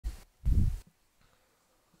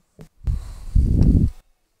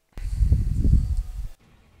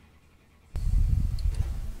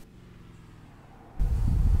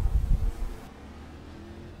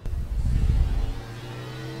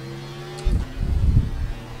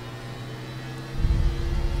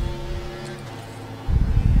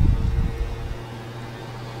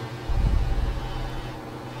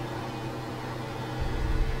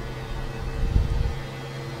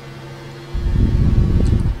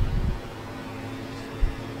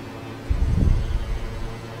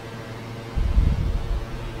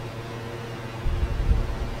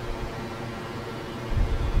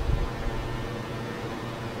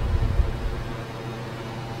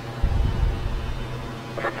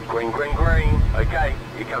Green, green, green. Okay,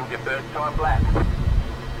 here comes your first time lap.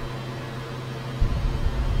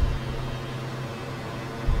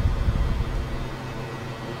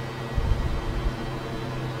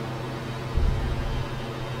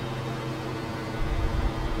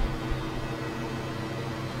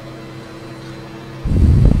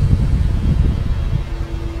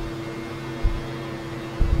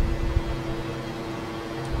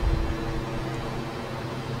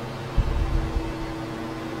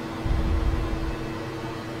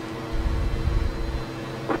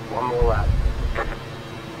 One more lap.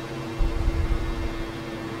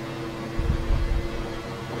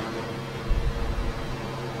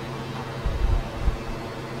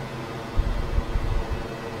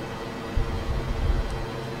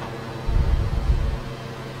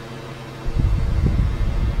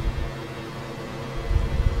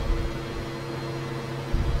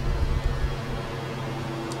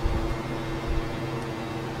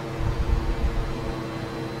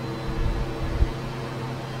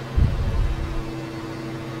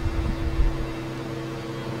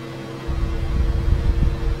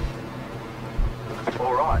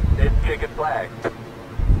 All right, there's the checkered flag.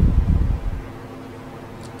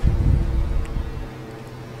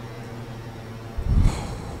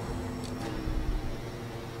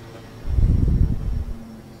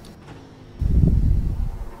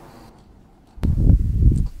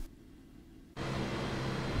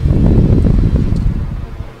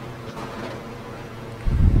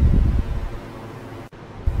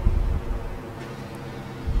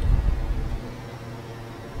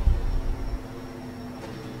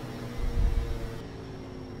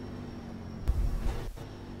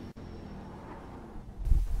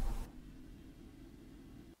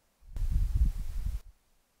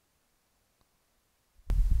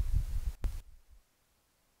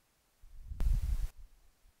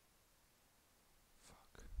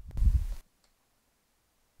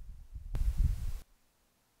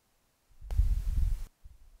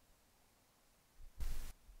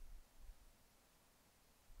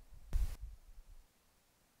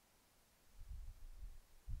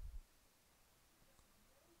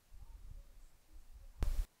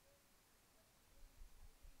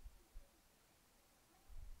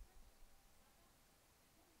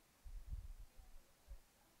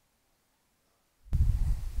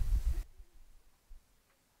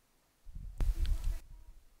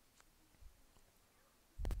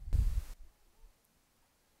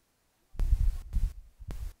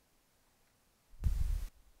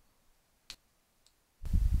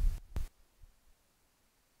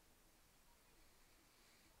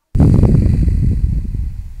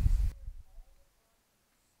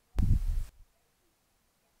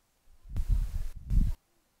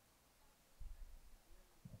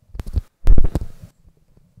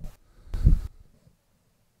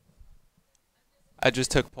 I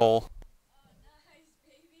just took pole.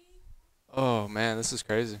 Oh man, this is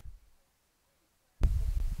crazy.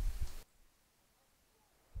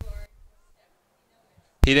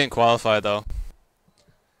 He didn't qualify though.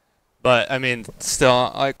 But I mean,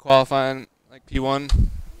 still like qualifying like P1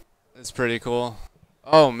 is pretty cool.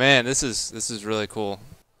 Oh man, this is really cool.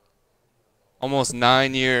 Almost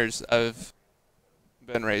 9 years I've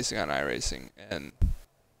been racing on iRacing and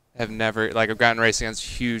have never like I've gotten racing against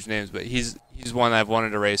huge names, but he's one I've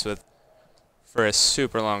wanted to race with for a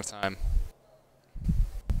super long time.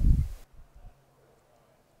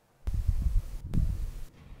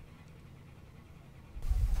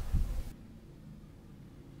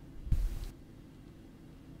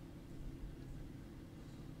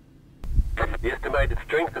 The estimated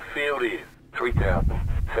strength of field is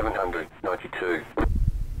 3,792.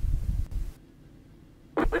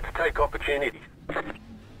 Let's take opportunities.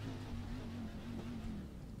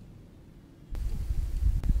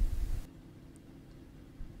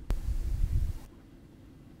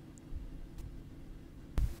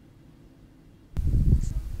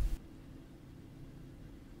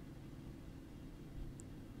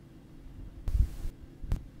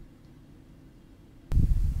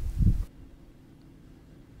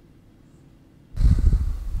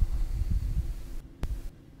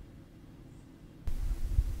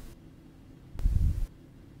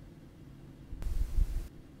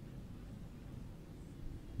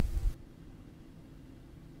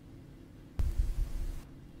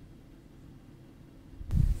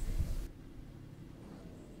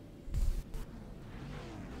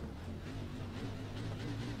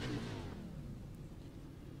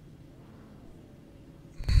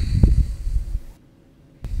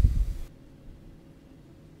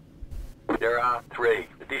 There are 3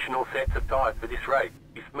 additional sets of tyres for this race.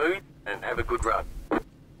 Be smooth and have a good run.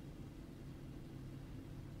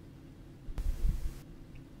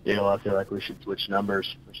 Yeah, well, I feel like we should switch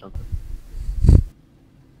numbers or something.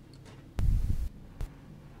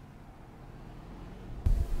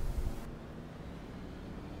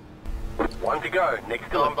 One to go. Next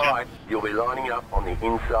to and by. You'll be lining up on the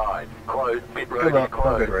inside. Closed. Pit road is Good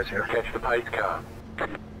closed. race here. Catch the pace car.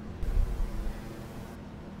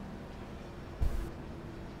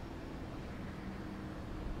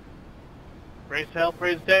 Praise hell,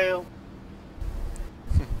 praise Dale.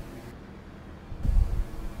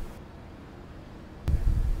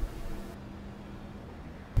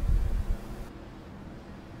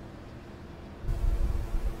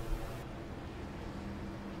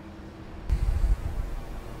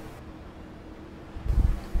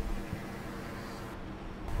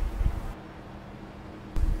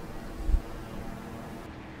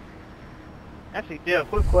 Actually, Dale,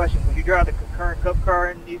 quick question. Would you drive the current Cup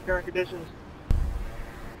car in these current conditions?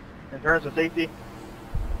 In terms of safety?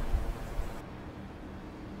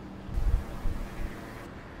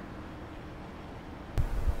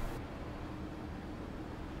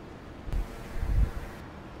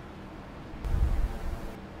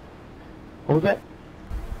 What was that?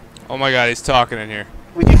 Oh my God, he's talking in here.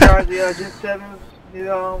 Would you drive the Gen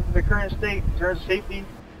 7s, the current state in terms of safety?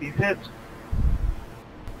 These hits?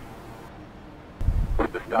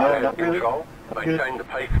 The starter has not really. control. Maintain the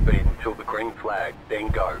pace speed until the green flag, then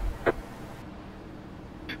go.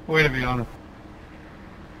 Way to be honest.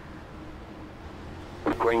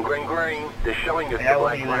 Green, green, green. They're showing us Yeah, the what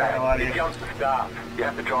black do you like? How flag. do It you- jumps the start. You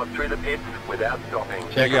have to drive through the pits without stopping.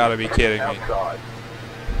 You gotta be kidding me. Outside.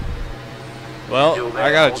 Well,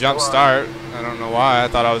 I got a jump start. I don't know why. I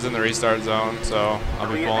thought I was in the restart zone, so I'll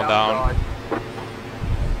be Clear pulling down. outside.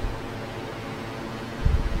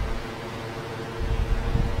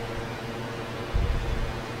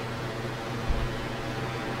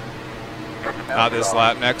 Not this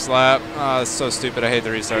lap, next lap. Oh, it's so stupid. I hate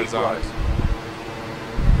the restart zones.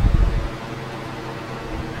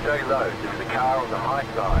 Stay low. There's the car on the high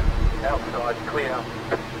side. Outside, clear.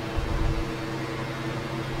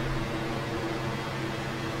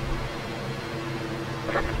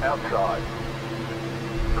 Outside.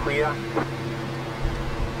 Clear.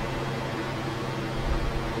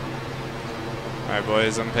 Alright,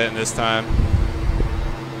 boys, I'm pitting this time.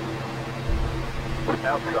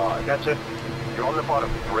 Outside. Gotcha. You're on the bottom,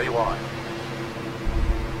 3 wide.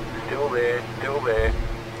 Still there, still there.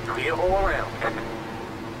 Clear all around.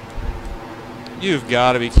 You've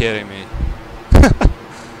got to be kidding me.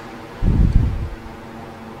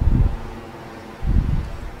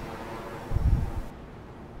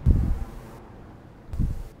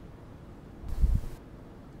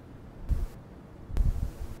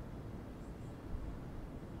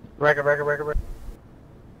 Record.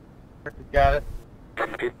 Got it.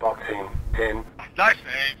 Pit box in, 10. Nice,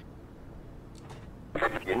 man.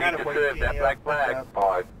 You need to serve that black flag.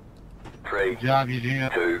 5, 3, Good job, Eugene.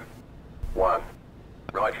 2, 1.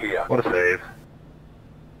 Right here. What a save.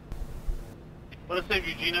 What a save,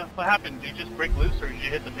 Eugenia. What happened? Did you just break loose or did you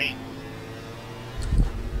hit the paint?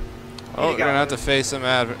 Oh, we're going to have to face some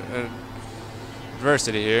adversity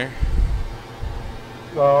here.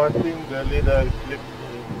 No, I think the leader slipped.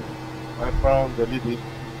 I found the leader.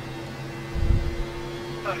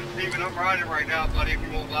 Steven, I'm riding right now, buddy, if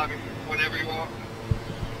you won't log me whenever you want.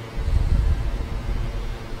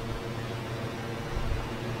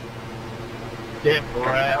 Damn, Stay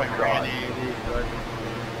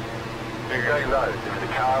low. There's the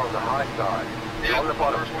car on the high side. You're on the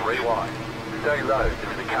bottom, 3 wide. Stay low.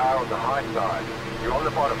 There's the car on the high side. You're on the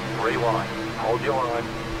bottom, 3 wide. Hold your line.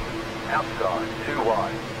 Outside, 2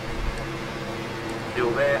 wide. Still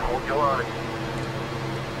there, hold your line.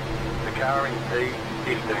 The car in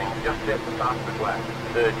C15, just set the fastest lap.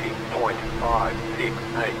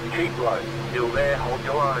 30.568. Keep low. Still there, hold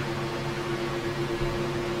your line.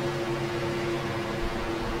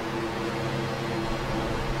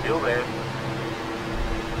 Still there.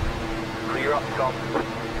 Clear up top.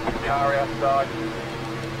 Car outside.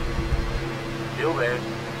 Still there.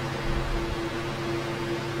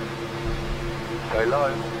 Stay low.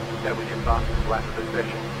 That was your fastest lap of the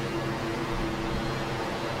session.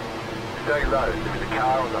 Stay low. There's a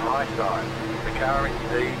car on the high side. The car in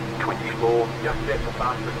C24 just set the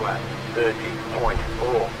fastest lap.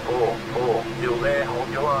 30.444. Still there. Hold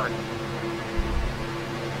your line.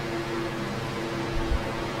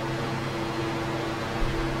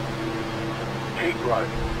 Keep low.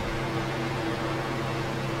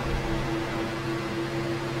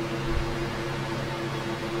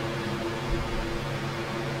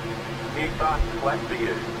 New fastest lap for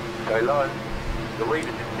you. Stay low. The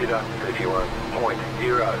leader consider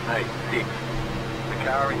 31.086. The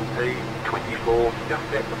Car in P24, just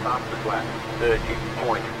set the fastest lap.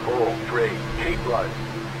 30.43. Keep low.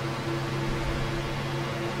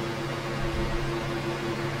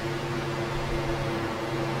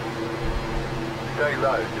 Stay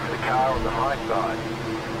low, there's a car on the high side.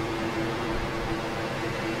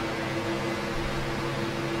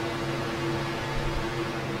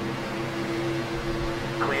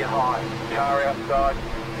 Clear high, car outside,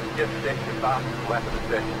 just set your fastest lap of the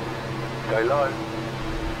session. Stay low.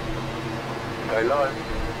 Stay low.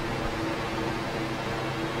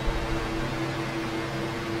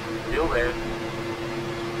 Still there.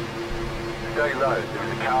 Stay low,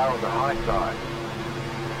 there's a car on the high side.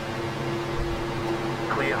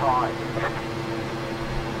 Clear high.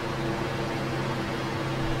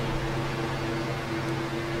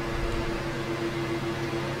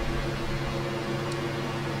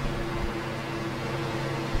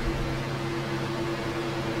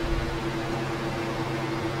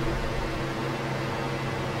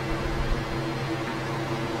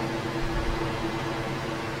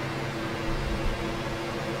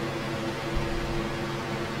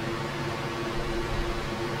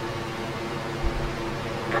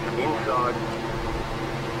 Inside.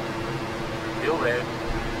 Still there.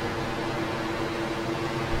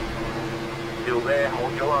 Still there,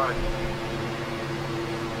 hold your line.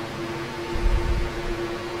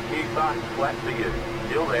 New fast flat for you.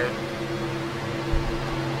 Still there.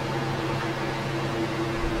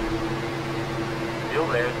 Still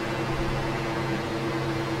there.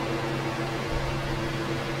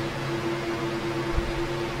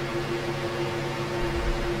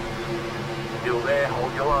 Still there,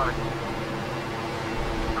 hold your line.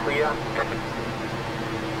 Clear.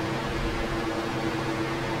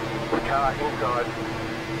 The car inside.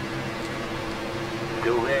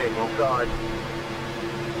 Still there, inside.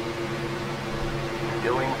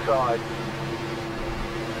 Still inside.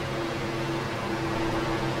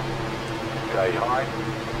 Stay high.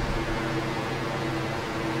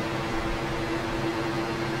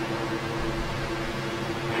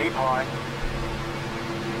 Keep high.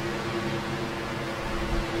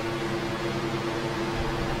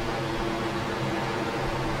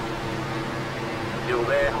 Still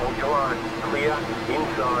there, hold your line. Clear,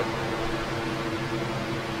 inside.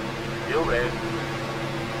 Still there.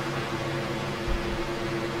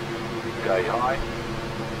 Stay high.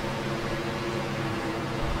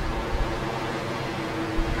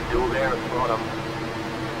 Still there at the bottom.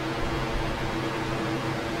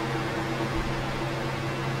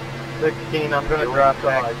 I'm going to drop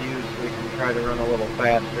back to you so we can try to run a little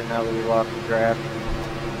faster now that we lost the draft.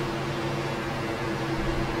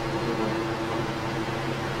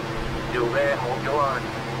 Still there, hold your line.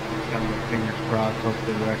 Got my fingers crossed,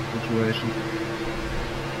 hopefully the wreck situation.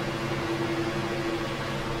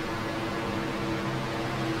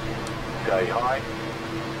 Stay high.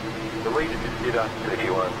 The leader just did us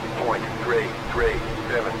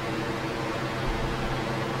 31.337.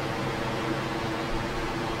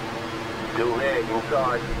 Still there,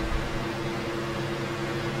 inside.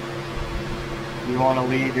 Do you want to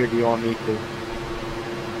lead or do you want me to?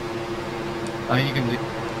 You can lead.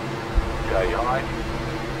 Stay high.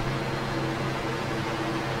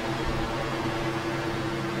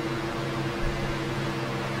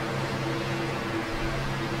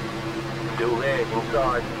 Still there,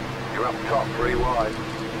 inside. You're up top, 3 wide.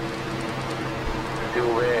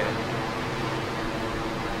 Still there.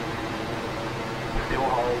 Still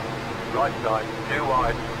hold. Right side, 2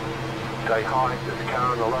 wide. Stay high, there's a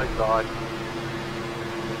car on the low side.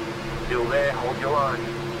 Still there, hold your line.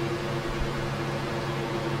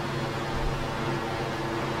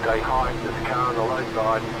 Stay high, there's a car on the low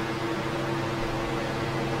side.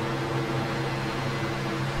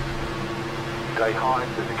 Stay high,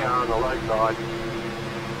 there's a car on the low side.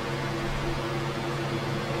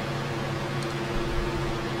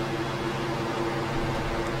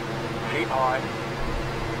 Keep high.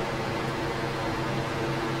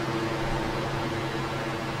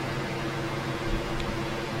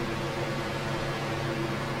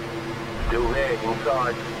 Still there,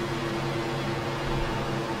 inside.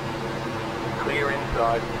 Clear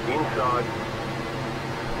inside, inside.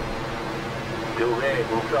 Still there,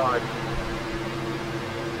 inside.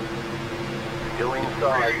 Still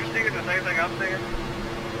inside. Are you singing the same thing I'm singing?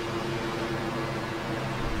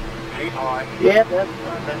 Keep high. Yeah, that's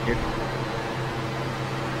fine. Thank you.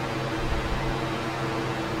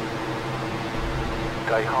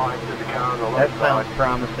 Stay high, there's a car on the That left sounds side.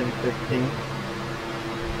 promising, 15.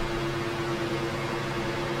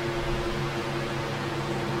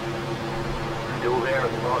 Still there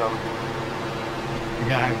at the bottom.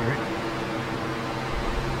 Yeah, I agree.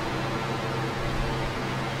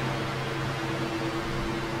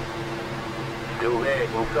 Still there,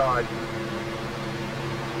 inside.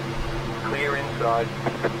 Clear inside.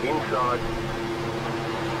 Inside.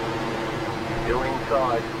 Still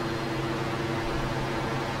inside.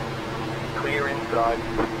 Clear inside.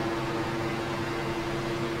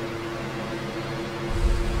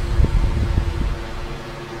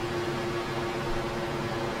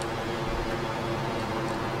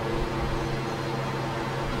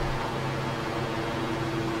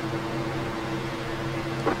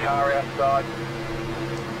 Car outside.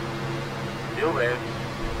 Still there.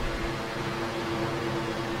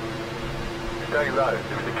 Stay low.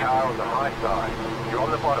 There is a car on the high side. You're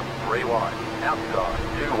on the bottom. 3 wide. Outside.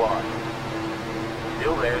 2 wide.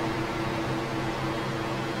 Still there.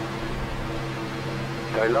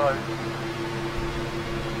 Stay low.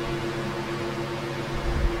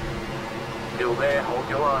 Still there. Hold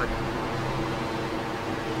your line.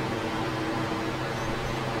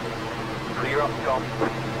 Clear up top.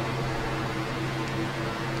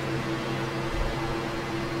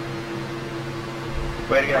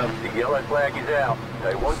 Way to go. The yellow flag is out.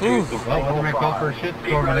 They want you in Well, we'll make off for a shit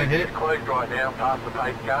storm when they hit it. It's closed right now, past the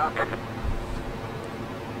pace car.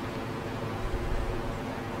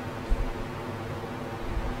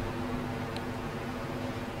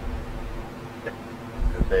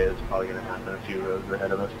 I'd say it's probably going to happen a few roads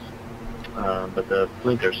ahead of us. But the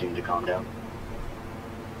blinker seemed to calm down.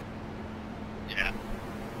 Yeah.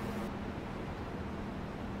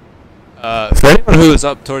 For anyone who was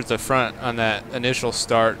up towards the front on that initial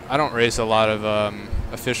start, I don't race a lot of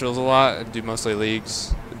officials a lot. I do mostly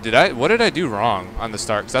leagues. What did I do wrong on the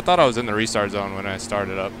start? Because I thought I was in the restart zone when I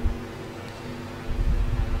started up.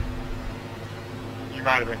 You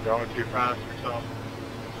might have been going too fast or something.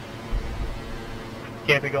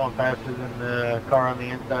 Can't be going faster than the car on the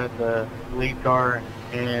inside, the lead car,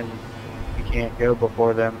 and you can't go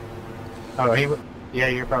before them. Oh, yeah,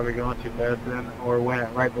 you're probably going too fast then, or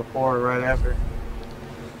went right before or right after.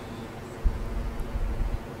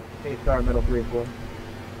 Hey, start middle 3-4.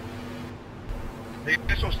 The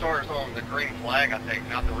official start is on the green flag, I think,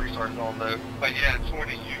 not the restart zone though. But yeah, it's when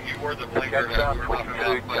you were the blinker that we were talking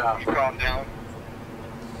about, but you calmed down.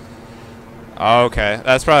 Oh, okay,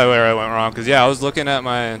 that's probably where I went wrong. Cause yeah, I was looking at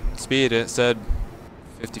my speed. It said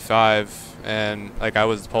 55, and like I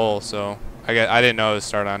was the pole, so I didn't know it was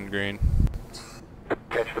start on green.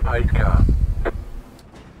 Catch the pace car.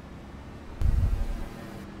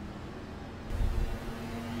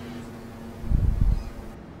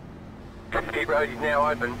 Pit road is now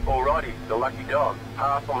open. Alrighty, the lucky dog.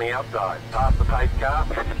 Pass on the outside. Pass the pace car.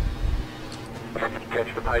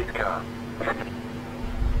 Catch the pace car.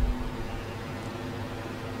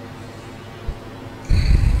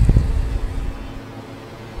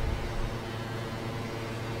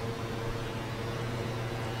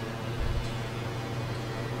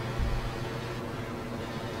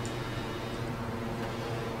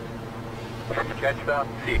 Catch about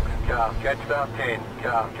 6, car, catch about 10,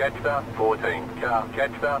 car, catch about 14, car,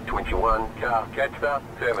 catch about 21, car, catch about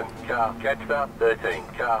 7, car, catch about 13,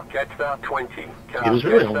 car, catch about 20, car, It was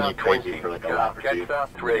really catch only about crazy 20, for like a car, lap or catch two. about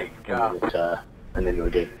 3, car. And then you were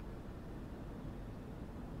good.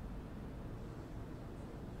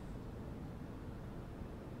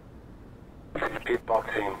 Pit box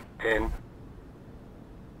in 10,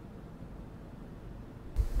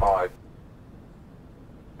 5,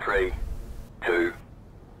 3, 2,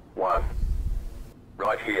 1.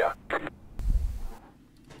 Right here.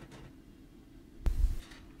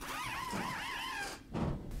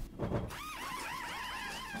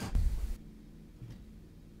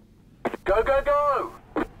 Go, go, go!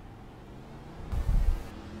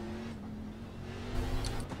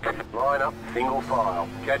 Line up, single file.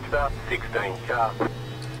 Catch about 16 car.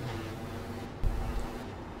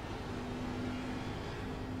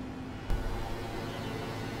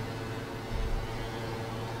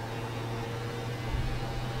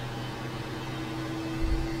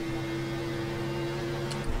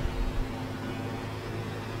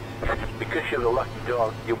 Because you're the lucky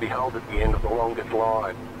dog, you'll be held at the end of the longest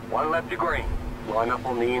line. 1 lap to green. Line up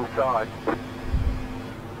on the inside.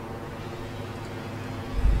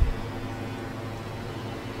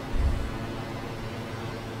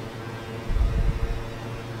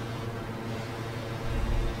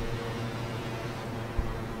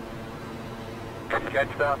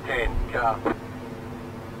 Catch about 10, car.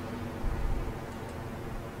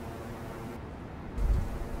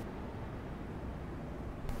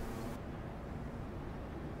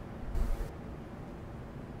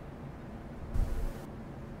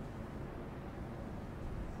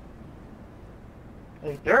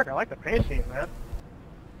 Hey, Derek, I like the paint scheme, man.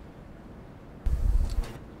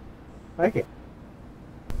 Thank you.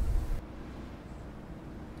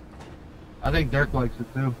 I think Dirk likes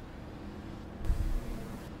it too.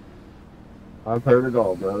 I've heard it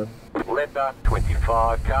all, brother. Leopard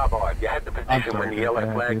 25 carbide. You had the I'm position when sorry the yellow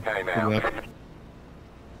about flag that. came Good out. luck.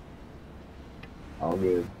 All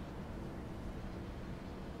good.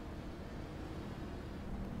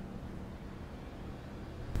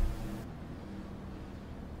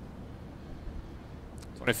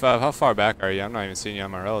 How far back are you? I'm not even seeing you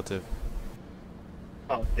on my relative.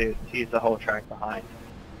 Oh, dude, he's the whole track behind.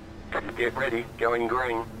 Get ready, going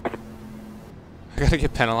green. I gotta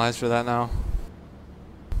get penalized for that now.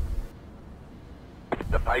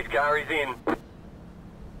 The pace car is in.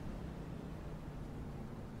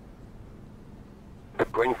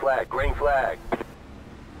 Green flag, green flag.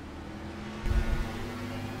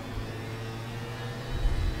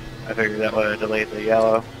 I figured that would have delayed the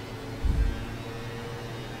yellow.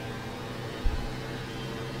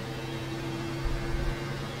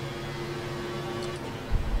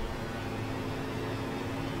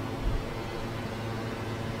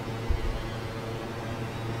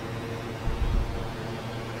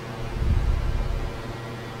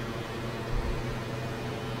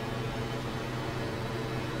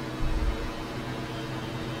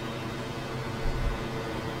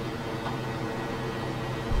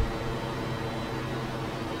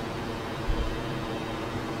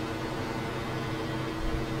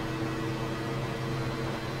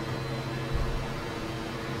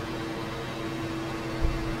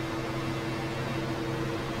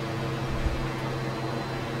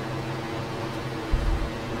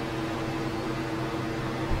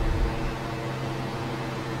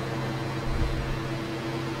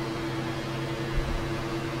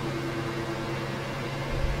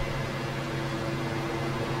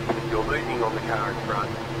 You're losing on the car in front.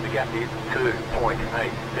 The gap is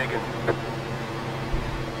 2.8 seconds.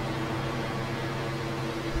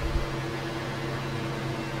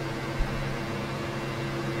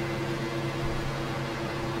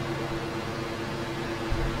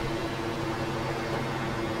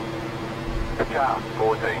 The car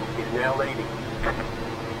 14 is now leading.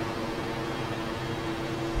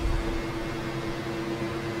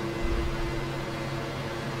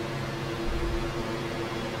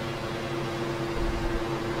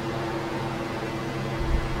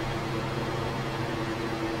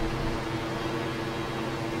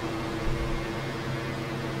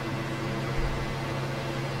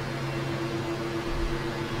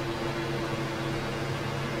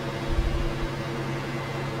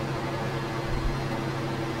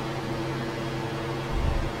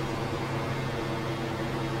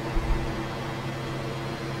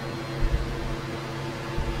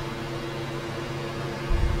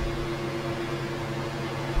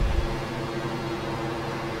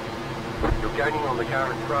 You're gaining on the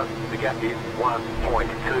car in front. The gap is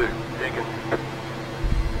 1.2 seconds.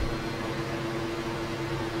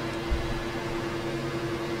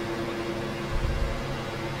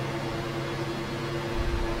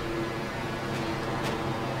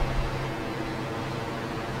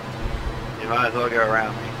 You might as well go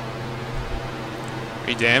around me. Are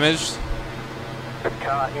you damaged?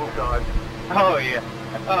 Car inside. Oh yeah.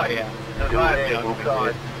 Oh yeah. That's Still my there feeling,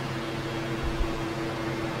 inside.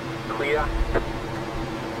 dude. Clear.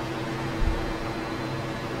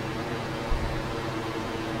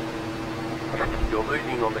 You're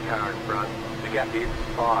losing on the car in front. The gap is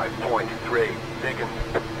 5.3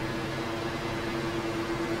 seconds.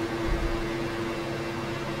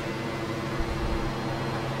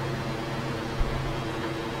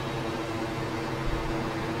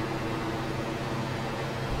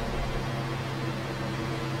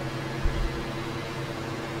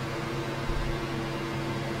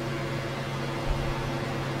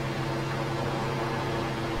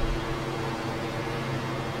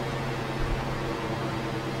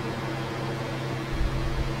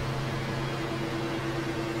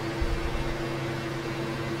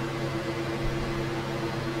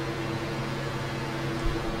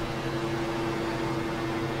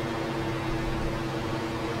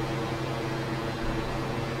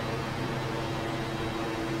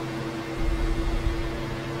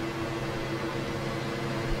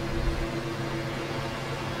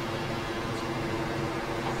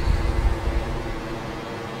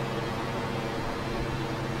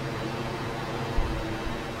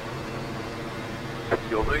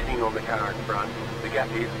 You're losing on the car in front. The gap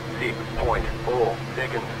is 6.4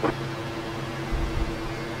 seconds.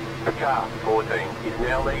 The car 14 is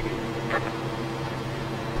now leading.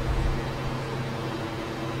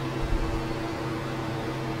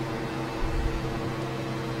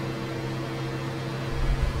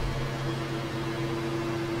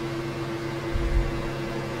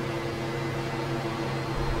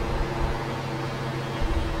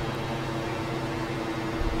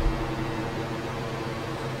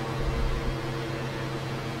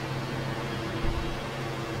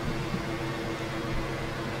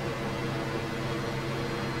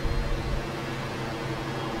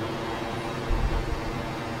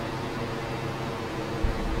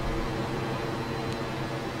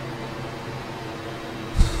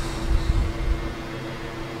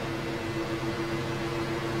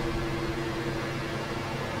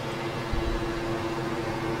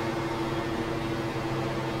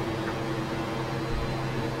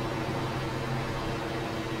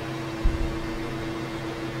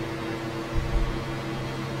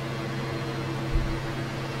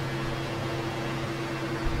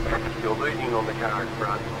 losing on the car in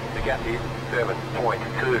front. The gap is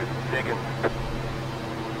 7.2 seconds.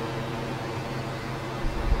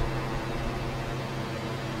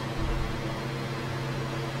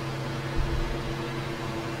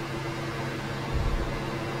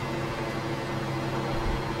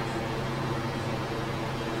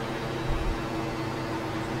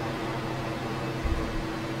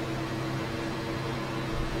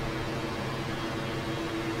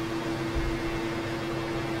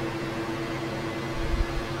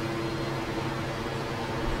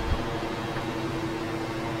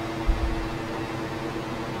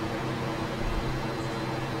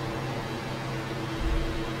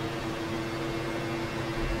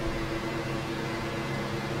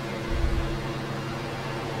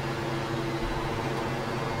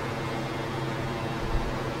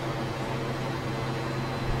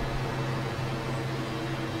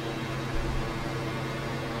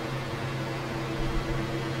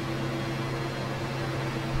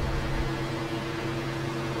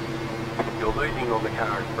 You're losing on the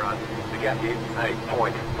car in front. The gap is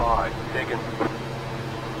 8.5 seconds.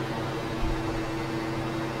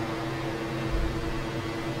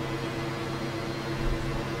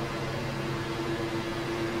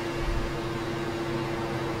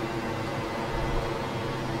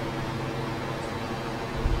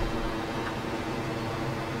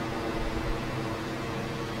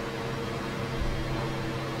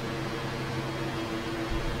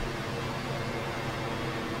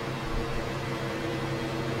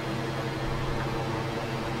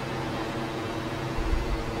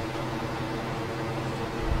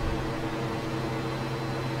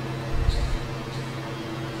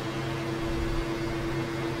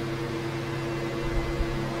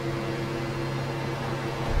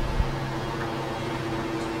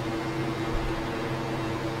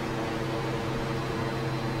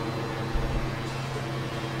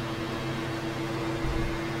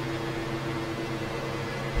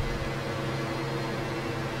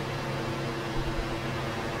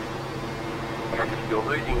 You're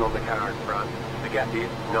losing on the car in front. The gap is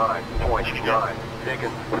 9.9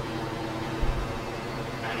 seconds.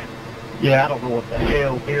 Yeah, I don't know what the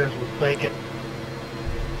hell Beers was thinking.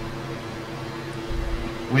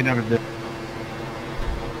 We never did.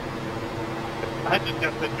 I just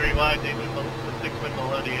got the 3 lines, even the 6-win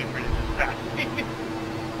below the apron is just fast.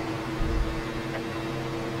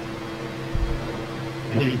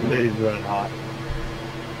 He said he's running hot.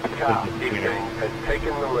 Car 15 has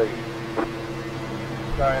taken the lead.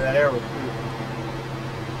 Sorry, that air was too.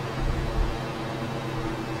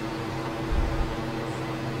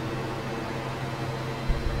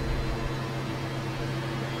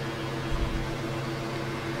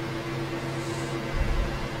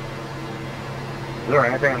 Is there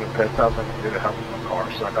anything in the pit stop I can do to help my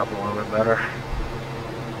car suck up a little bit better?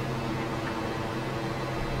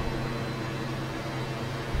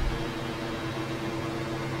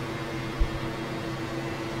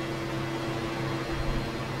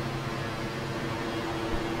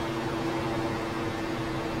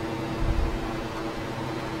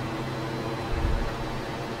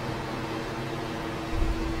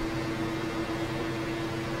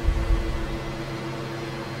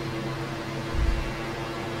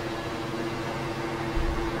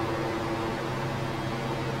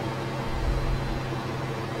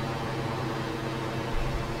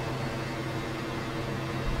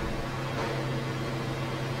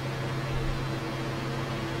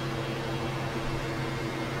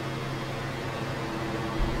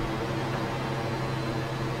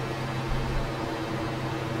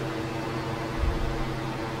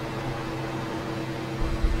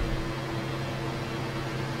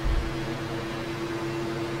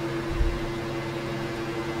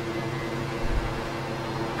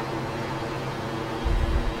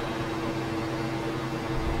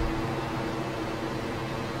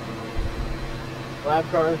 Lap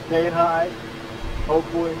car staying high.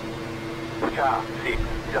 Hopefully. Car 6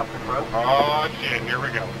 is up the front. Oh shit, here we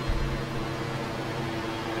go.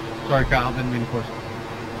 Sorry, Kyle, didn't mean to push.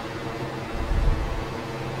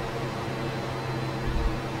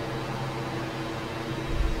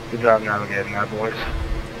 Good job navigating that, boys.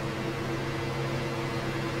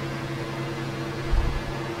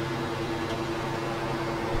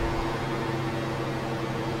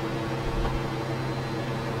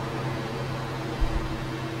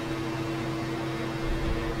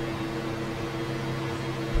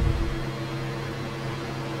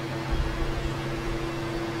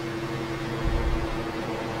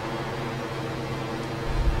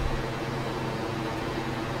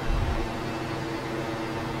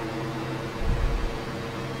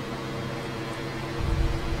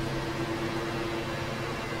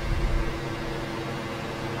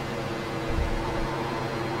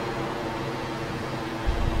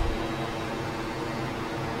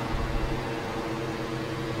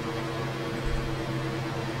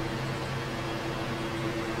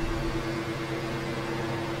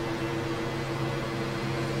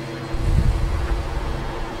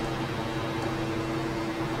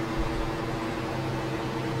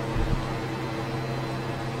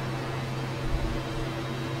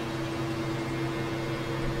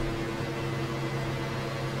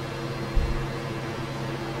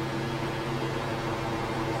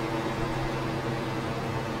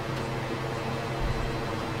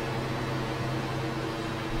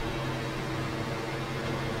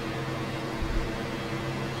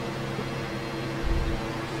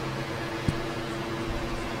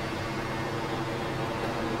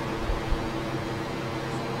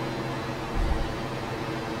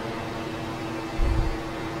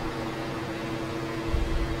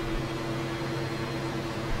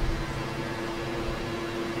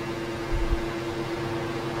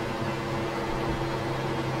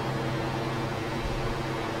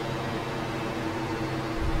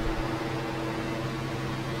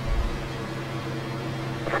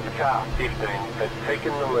 Car 15 has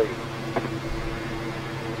taken the lead.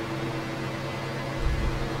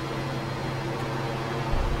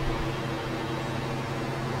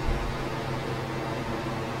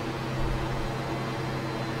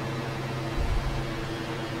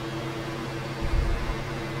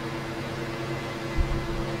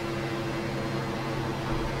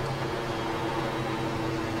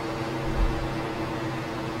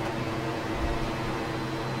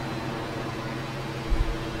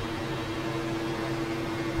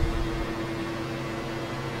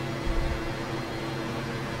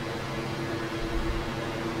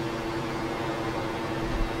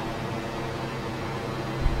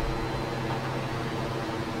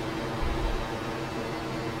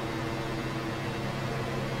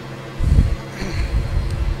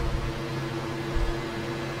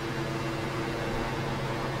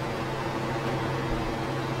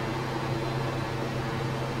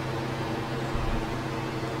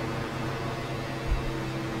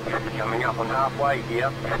 Coming up on halfway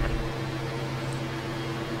here.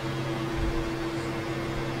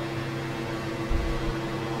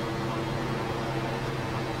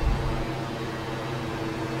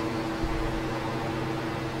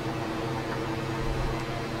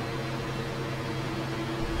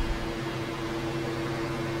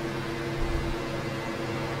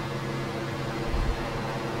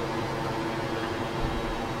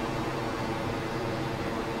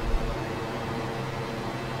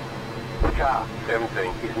 Car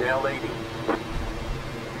 17 is now leading.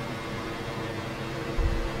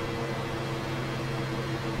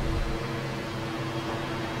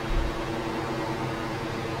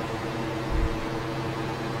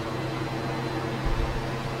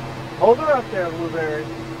 Hold her up there, Blueberry.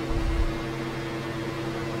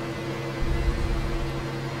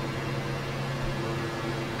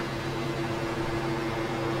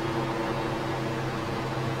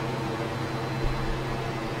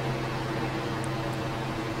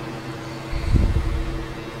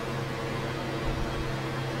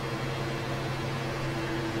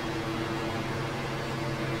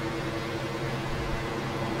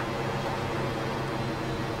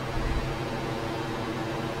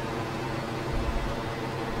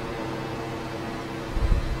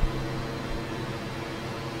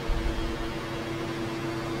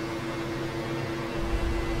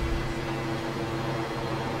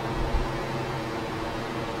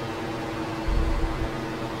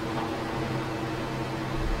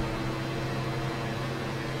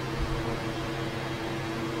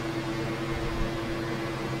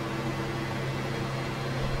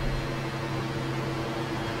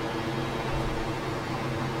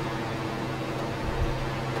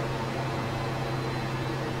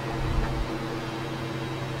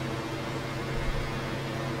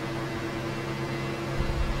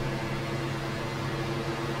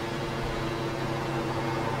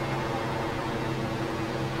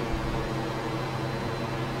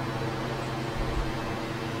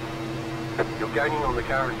 You're gaining on the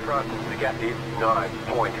car in front. The gap is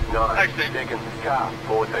 9.9 seconds. Car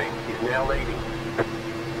 14 is now leading.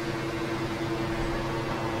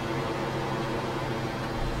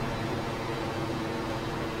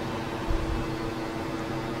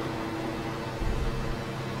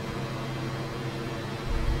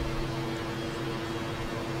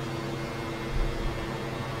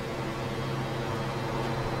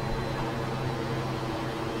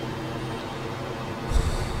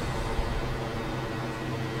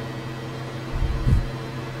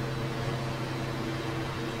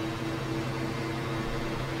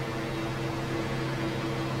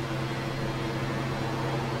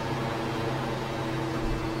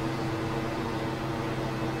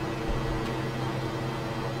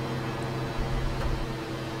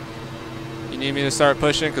 You need me to start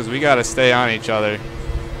pushing? Because we got to stay on each other.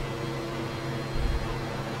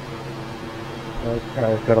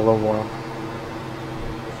 Okay, got a little warm.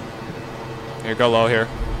 Here, go low here.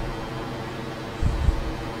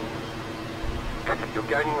 You're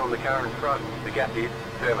gaining on the car in front. The gap is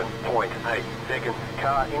 7.8 seconds.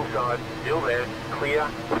 Car inside, still there, clear.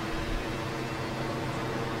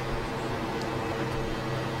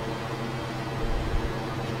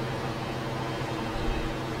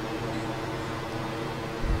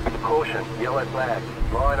 Caution, yellow flag.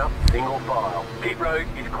 Line up, single file. Pit road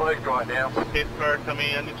is closed right now. Pit car coming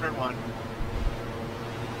in turn 1.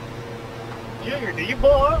 Junior, do you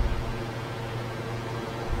blow up?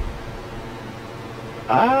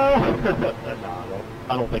 No,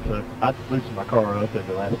 I don't think so. I loosened my car up in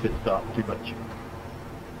the last pit stop too much.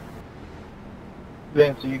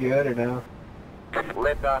 Vince, are you good or no?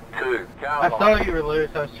 Leopard 2, car I line. saw you were loose.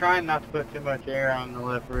 I was trying not to put too much air on the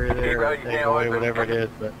left rear there, or Keep take now away open. whatever it is,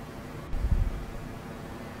 but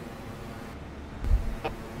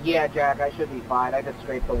Yeah, Jack, I should be fine. I just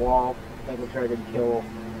scraped the wall, making sure I didn't kill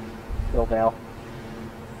Dale.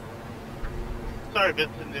 Sorry,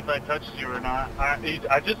 Vincent, if I touched you or not.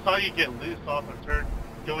 I just saw you get loose off of turn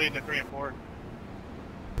going into 3 and 4.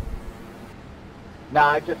 Nah,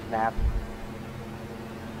 I just snapped.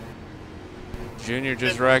 Junior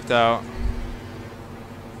just wrecked out.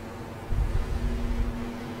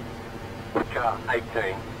 Car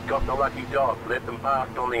 18, got the lucky dog, let them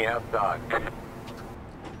past on the outside.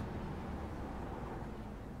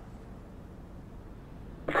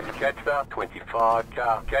 Catchbar 25,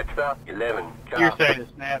 car, Catchbar 11, car. you're saying it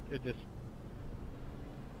snapped. It just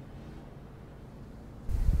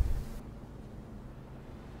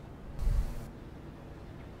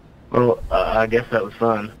Well, I guess that was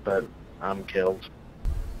fun, but I'm killed.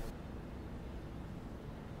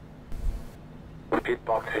 Pit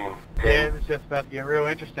boxing, yeah, 10, it was just about to get real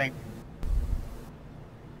interesting.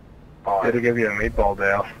 5, Had to give you a meatball,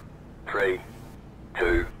 Dale. 3,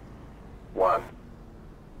 2, 1.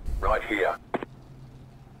 Right here.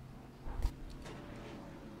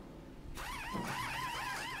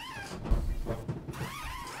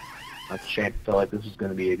 I feel like this is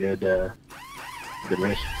going to be a good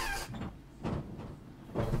race.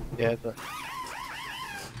 Yeah, it's a,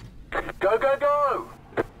 Go, go, go!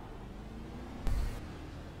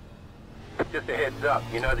 Just a heads up,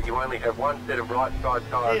 you know that you only have one set of right side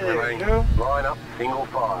tyres Hey, there you remaining. go. Line up, single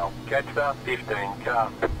file. Catchbar 15,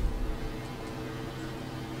 car.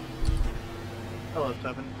 Hello,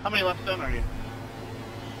 7. How many left done are you?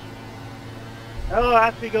 oh,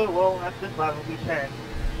 as we go, well, that's this level, we 10.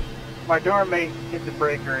 My door mate hit the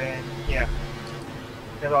breaker and, yeah,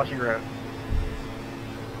 that's all she wrote.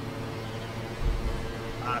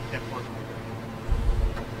 10 4.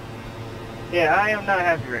 Yeah, I am not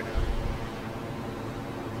happy right now.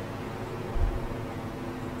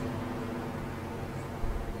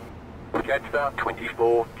 Catchbar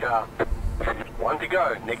 24, car. One to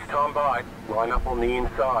go, next time by. Line up on the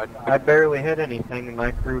inside. I barely hit anything, and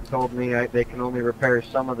my crew told me they can only repair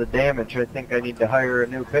some of the damage. I think I need to hire a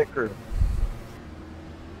new pit crew.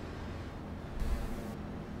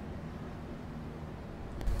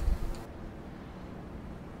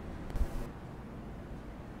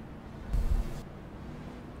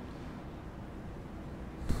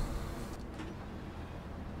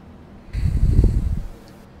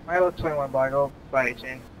 I look 21 by go by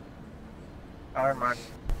 18. Oh, never mind.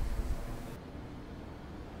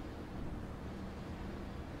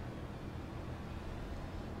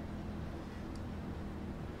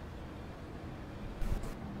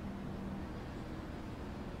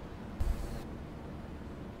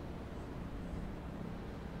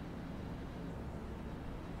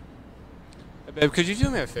 Hey, babe, could you do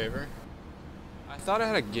me a favor? I thought I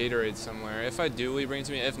had a Gatorade somewhere. If I do, will you bring it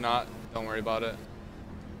to me? If not, don't worry about it.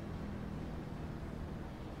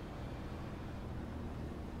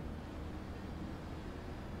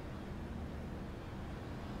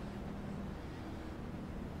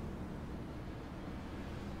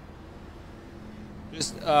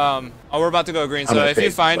 Just, oh, we're about to go green, so if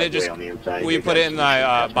you find it, just, will you put it in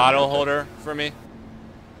my bottle holder for me?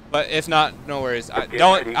 But if not, no worries. I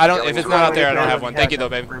don't, if it's not out there, I don't have one. Thank you though,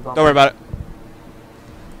 babe. Don't worry about it.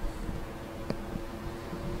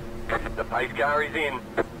 The pace car is in.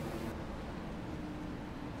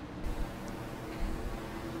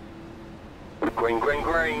 Green, green,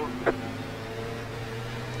 green.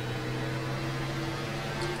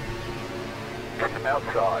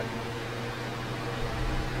 Outside.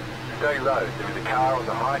 Stay low, there is a car on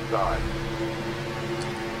the high side.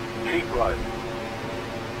 Keep low.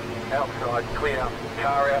 Outside, clear.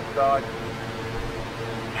 Car outside.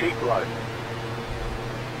 Keep low.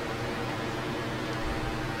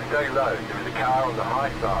 Stay low, there is a car on the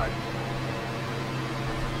high side.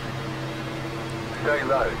 Stay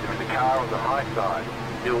low, there is a car on the high side.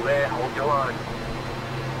 Still there, hold your line.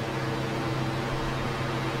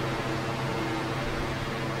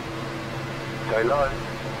 Stay low.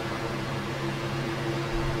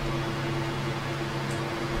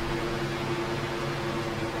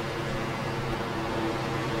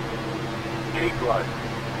 Keep low.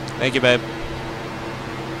 Thank you, babe.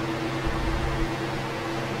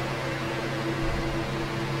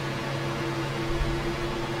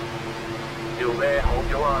 Still there, hold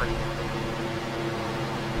your line.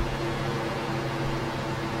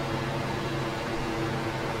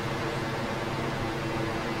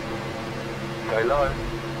 Stay low.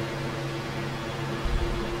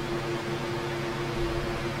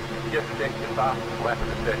 Just set your fastest lap of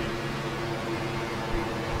the session.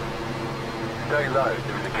 Stay low,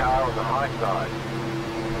 there is a car on the high side.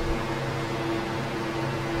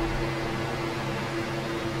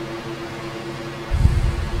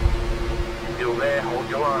 Still there, hold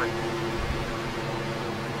your line.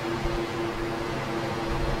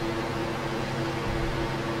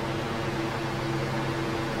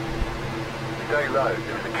 Stay low,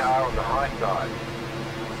 there is a car on the high side.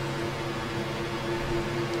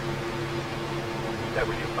 That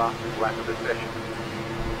was your fastest lap of the session.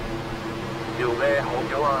 Still there, hold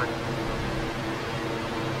your line.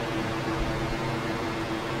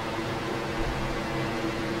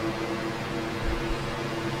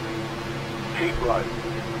 Keep low.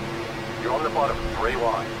 You're on the bottom, 3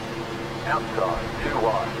 wide. Outside, 2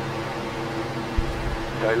 wide.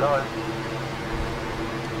 Stay low.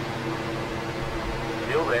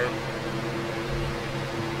 Still there.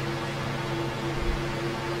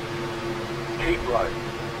 Keep low.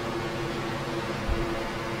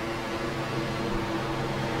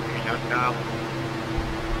 Now.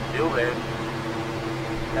 Still there.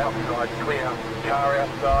 Outside clear. Car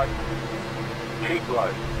outside. Keep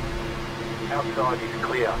low. Outside is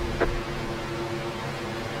clear.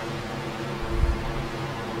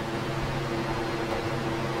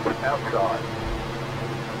 Outside.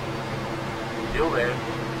 Still there.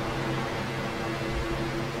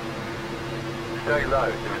 Stay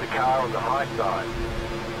low. There is a car on the high side.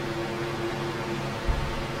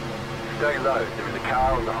 Stay low. There is a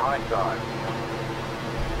car on the high side.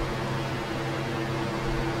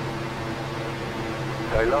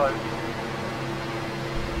 Stay low.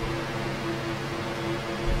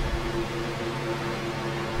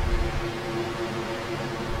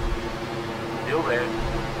 Still there.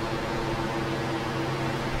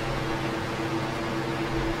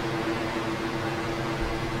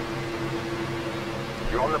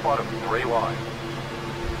 You're on the bottom, 3 wide.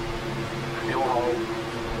 Still hold.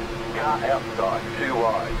 Car outside, 2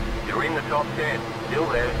 wide. You're in the top 10. Still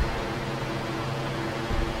there.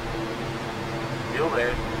 Still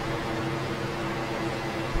there.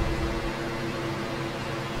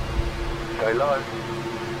 Stay low.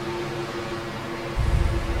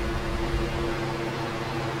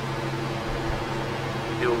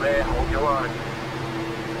 Still there, hold your line.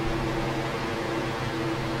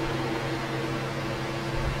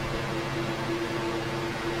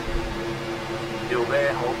 Still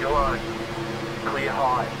there, hold your line. Clear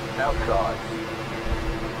high, outside.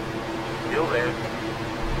 Still there.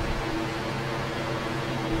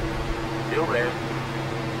 Still there.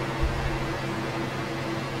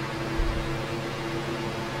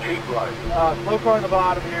 Keep low. Slow car on the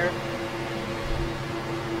bottom here.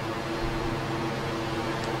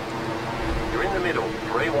 You're in the middle,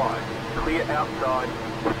 3 wide. Clear outside.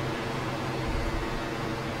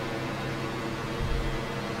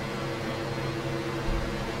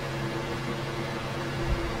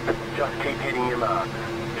 Just keep hitting your mark.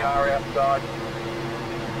 Car outside.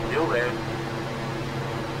 Still there.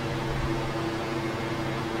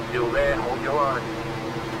 Still there, hold your line.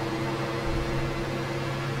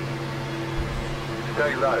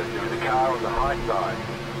 Stay low, there is a car on the high side.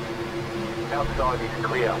 Outside is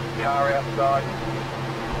clear. Car outside.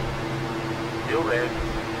 Still there.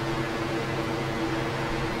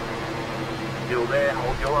 Still there,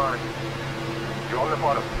 hold your line. You're on the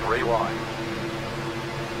bottom, 3 wide.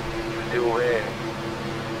 Still there.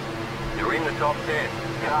 You're in the top 10.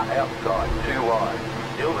 Car outside, 2 wide.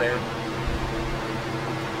 Still there.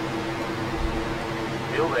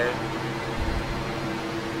 Still there.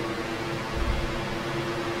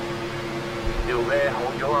 Still there,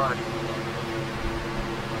 hold your line.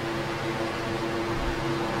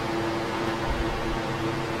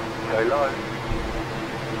 Stay low.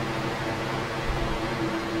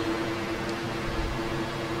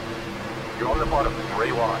 You're on the bottom,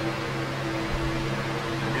 3 wide.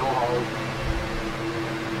 Still hold.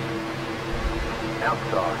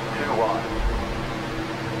 Outside, 2 wide.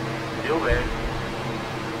 Still there.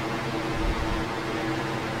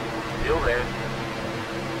 Still there.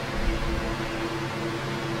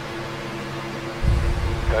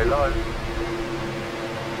 Stay low.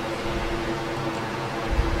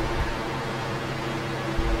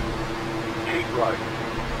 Keep low.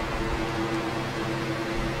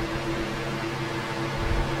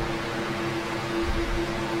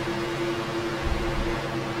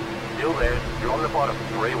 Still there. You're on the bottom,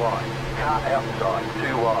 3 wide. Car outside,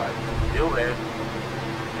 2 wide. Still there.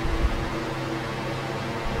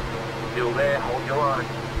 Still there, hold your line.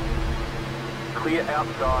 Clear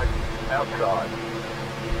outside, outside.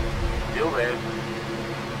 Still there.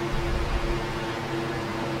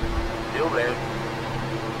 Still there.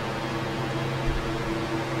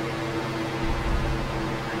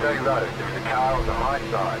 Stay low. There's a car on the high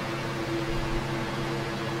side.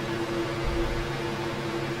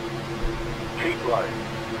 Keep low.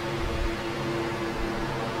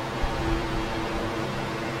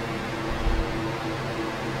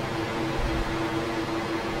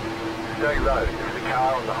 Stay low. There's a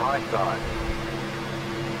car on the high side.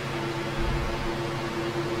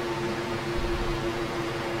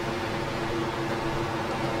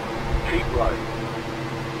 Keep low.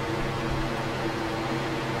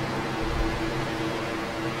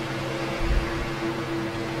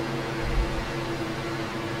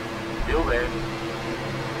 Still there.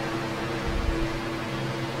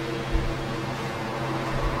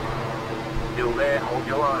 Still there. Hold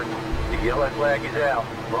your line. The yellow flag is out.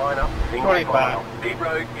 Line up. Single 25. file. Pit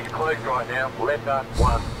road is closed right now. Leopard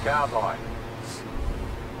 1. Car by.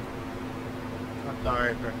 I'm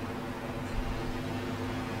sorry for...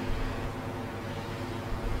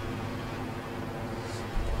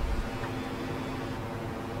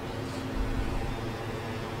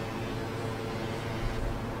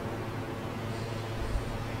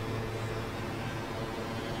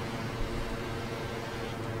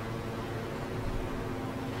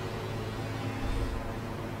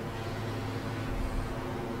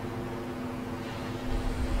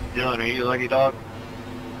 Dylan, are you lucky dog?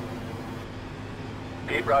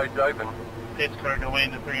 Pit road's open. Pit's car go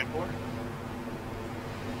into 3 and 4.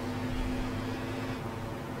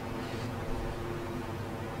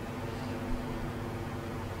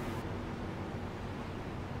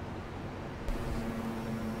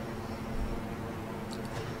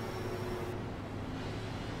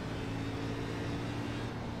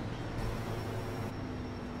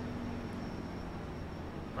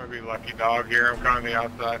 Might be lucky dog here. I'm currently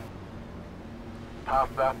outside.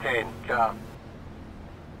 Half about 10. Car.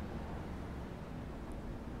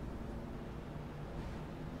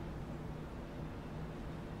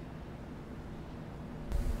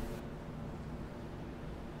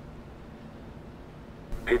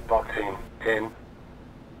 Pit box in. 10.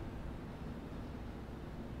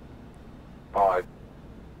 5.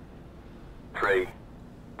 3.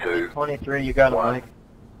 2. 23, you got it, One. Mike.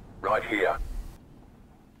 Right here.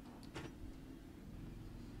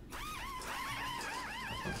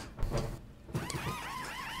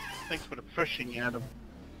 Thanks for the pushing, Adam.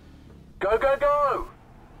 Go, go, go!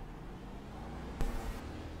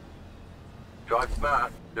 Drive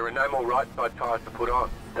smart. There are no more right side tyres to put on.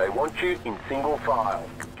 They want you in single file.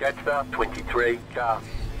 Catch start 23, car.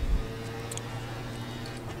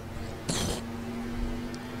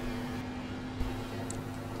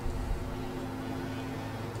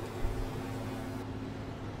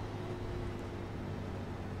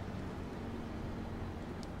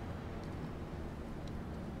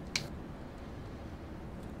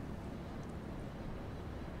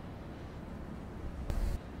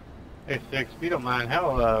 Hey, Six, if you don't mind,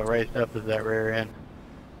 how raced up is that rear end?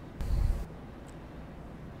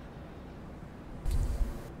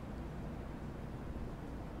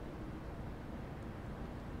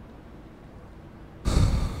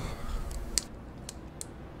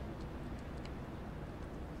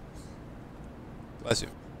 Bless you.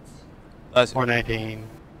 Bless you. 419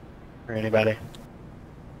 for anybody.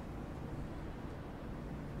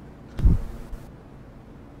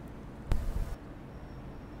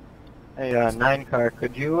 Hey, 9 car,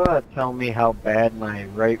 could you tell me how bad my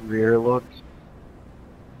right rear looks?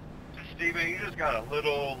 Steven, you just got a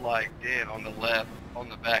little, like, dent on the left, on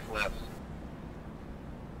the back left.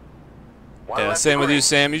 Yeah, same with you,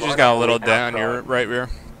 Sam. You just got a little dent on your right rear.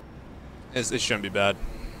 It shouldn't be bad.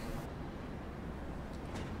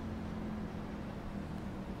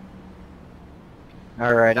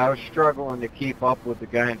 Alright, I was struggling to keep up with the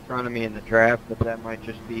guy in front of me in the draft, but that might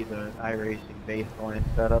just be the iRacing baseline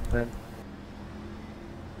setup then.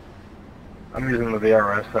 I'm using the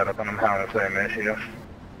VRS setup and I'm having the same issue.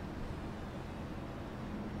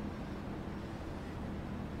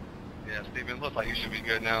 Yeah, Steven, looks like you should be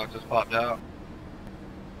good now. It just popped out.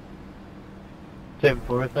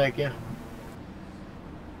 10-4, thank you.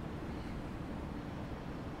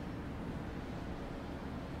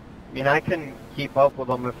 I mean, I can keep up with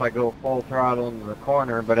them if I go full throttle into the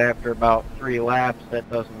corner, but after about 3 laps, that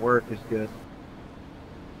doesn't work as good.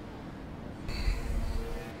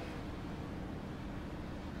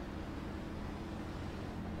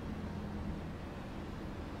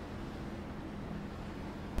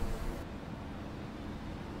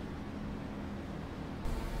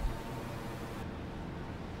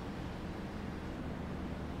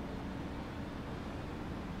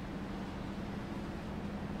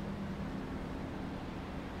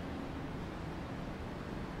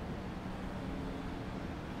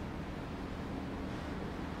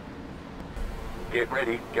 Get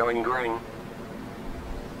ready, going green.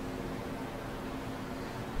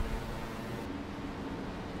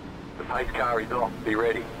 The pace car is off, be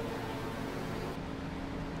ready.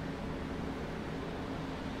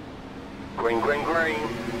 Green, green, green.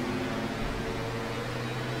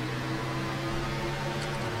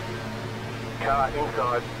 Car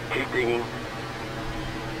inside, keep digging.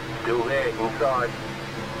 Still there, inside.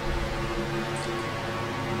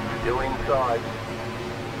 Still inside.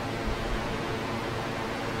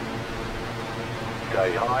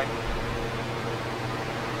 Stay high.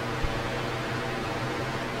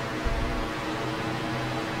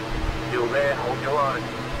 Still there, hold your line.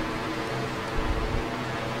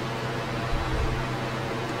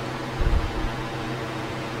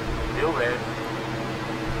 Still there.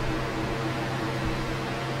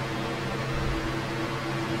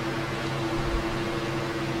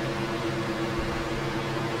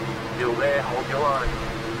 Still there, hold your line.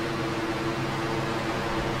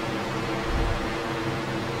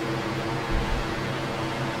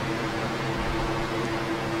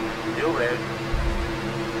 Still there.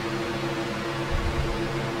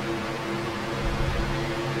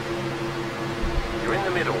 You're in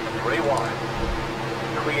the middle, 3 wide.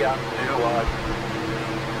 Clear, 2 wide.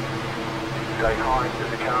 Stay high,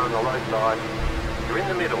 there's a car on the low side. You're in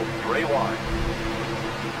the middle, 3 wide.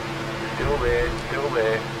 Still there, still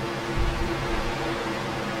there.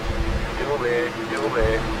 Still there, still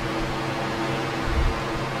there.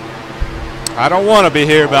 I don't want to be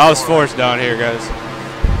here, but I was forced down here, guys.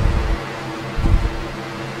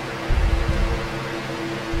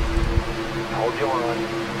 Hold your line.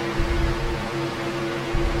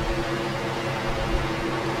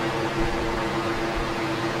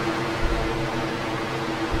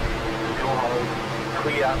 Still hold.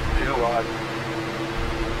 Clear, 2 wide.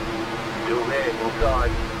 Still there,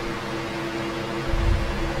 inside.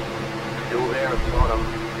 Still there at the bottom.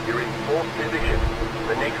 You're in 4th position.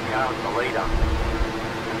 The next car's the leader.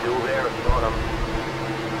 Still there at the bottom.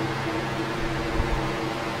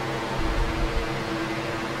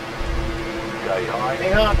 Stay high.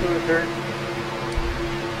 Hang on to it, sir.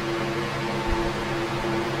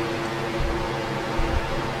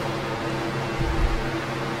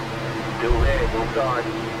 Still there, inside.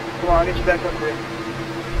 Come on, get you back up there.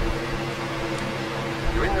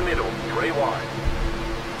 You're in the middle, 3 wide.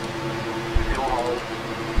 Still hold.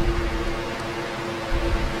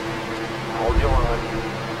 Hold your line.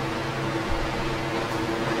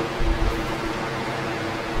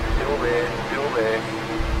 Still there, still there.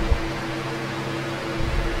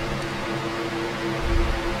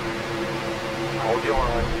 Hold your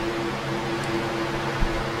line.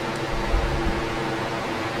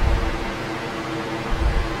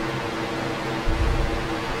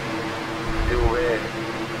 Still there.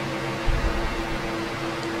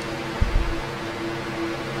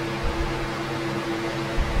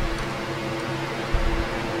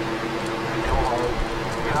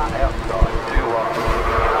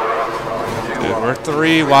 We're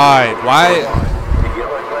 3 wide. Why? The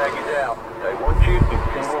yellow flag is out. They want you in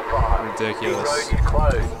single file. Ridiculous. Pit road is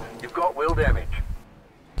closed. You've got wheel damage.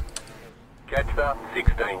 Catch up,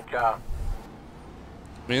 16 car.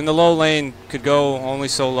 I mean, the low lane could go only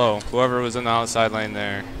so low. Whoever was in the outside lane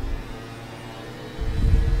there.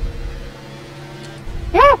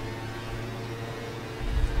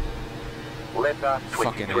 Letter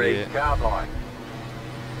Fucking 23 idiot. car by.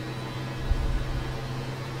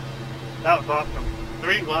 That was awesome.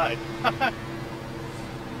 3 wide.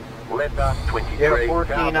 Letter 23 Yeah, car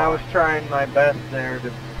 14, by. I was trying my best there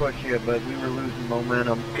to push you, but we were losing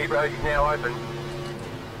momentum. Pit road is now open.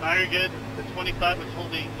 Very good. The 25 was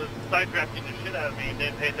side drafting the shit out of me and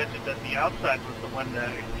didn't pay attention that the outside was the one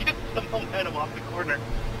that gets the momentum off the corner.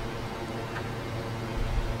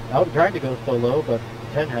 I was trying to go so low, but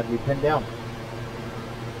 10 had me pinned down.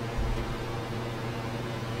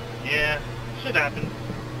 Yeah, shit happens.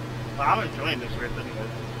 Well, I'm enjoying this race anyway.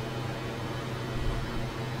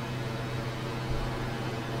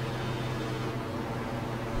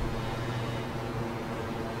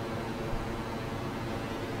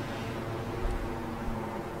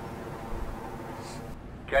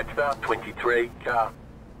 Catch up, 23 car.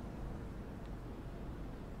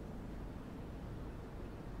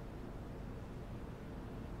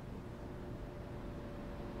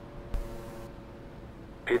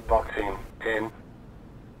 Pit box in 10,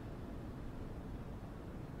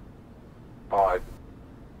 5,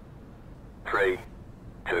 3,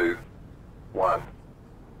 2, 1.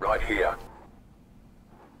 Right here.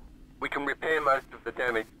 We can repair most of the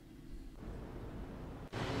damage.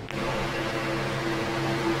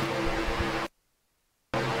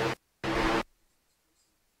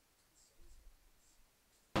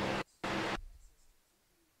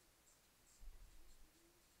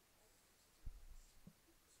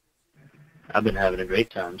 I've been having a great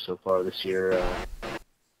time so far this year,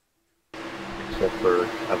 except for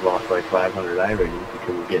I've lost like 500 I-ratings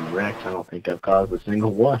because of getting wrecked. I don't think I've caused a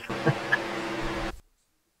single one.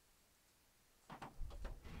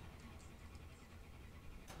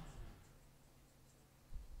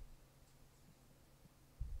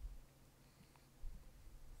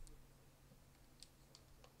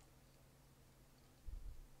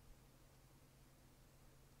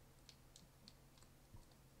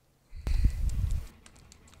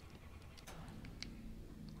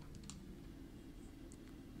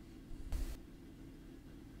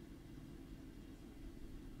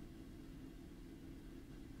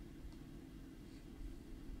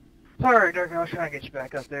 Sorry, Dirk, I was trying to get you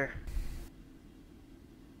back up there.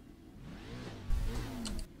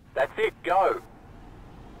 That's it, go.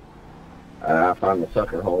 I found the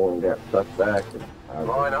sucker hole and got sucked back.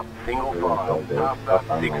 Line up, single file, half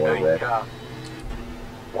that 16 car.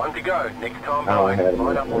 One to go, next time by,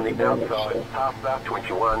 line up on the outside, half that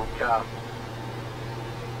 21 car.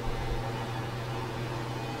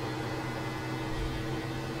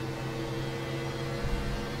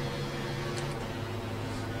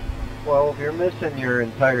 Well, if you're missing your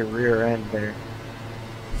entire rear end there.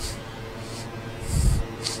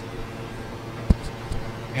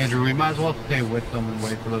 Andrew, we might as well stay with them and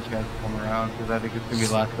wait for those guys to come around, because I think it's going to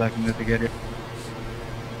be last second to get here.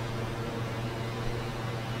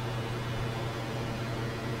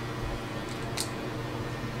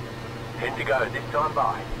 Ten to go, this time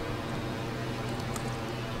by.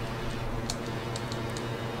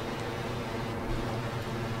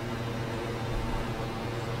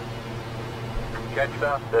 Catch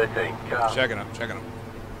about 13 car. Checking him, checking him.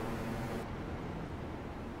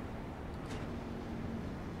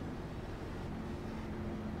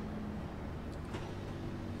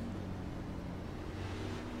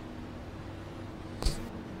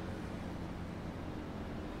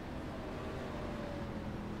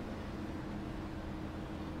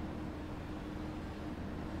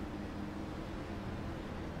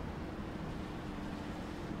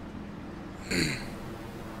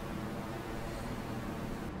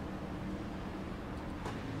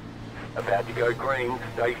 About to go green,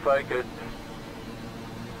 stay focused.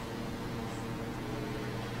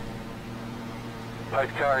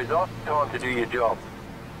 Post car is off, time to do your job.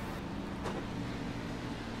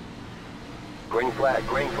 Green flag,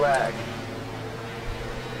 green flag.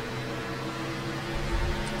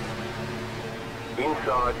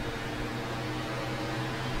 Inside.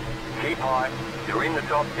 Keep high, you're in the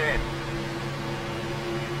top 10.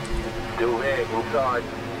 Still there, inside.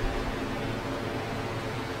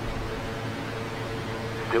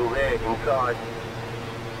 Still there, inside.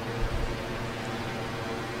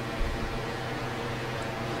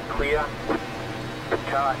 Clear.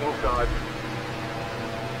 Car inside.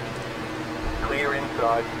 Clear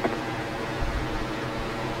inside.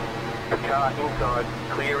 Car inside.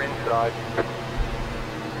 Clear inside.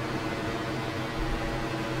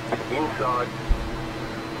 Inside.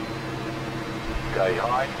 Stay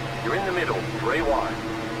high. You're in the middle. 3 wide.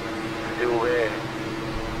 Still there.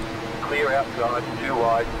 Clear outside, 2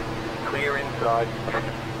 wide, clear inside.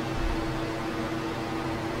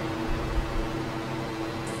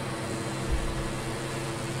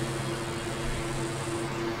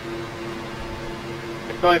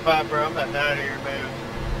 It's 25, bro. I'm not out of your move.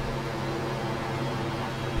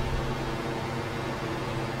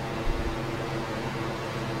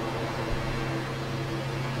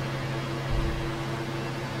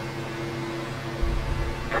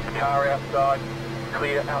 Car outside.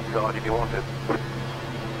 Clear outside if you want it.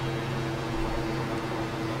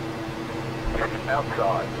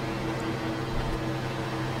 Outside.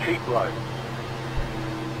 Keep low.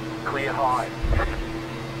 Clear high.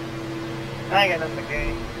 I ain't got nothing to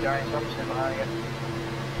gain, Johnny, so I'm sitting behind you.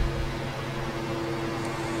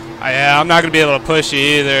 Yeah, I'm not going to be able to push you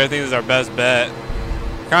either. I think this is our best bet.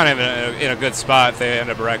 Kind of in a good spot if they end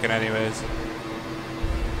up wrecking anyways.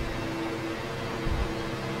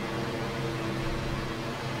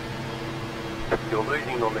 You're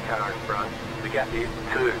losing on the car in front. The gap is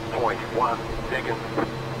 2.1 seconds.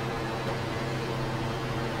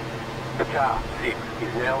 The car 6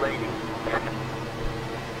 is now leading.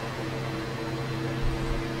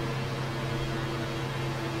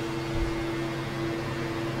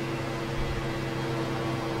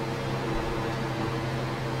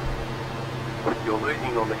 You're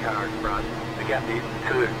losing on the car in front. The gap is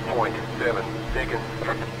 2.7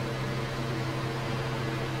 seconds.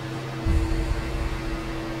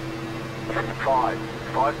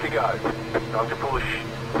 Five to go. Time to push.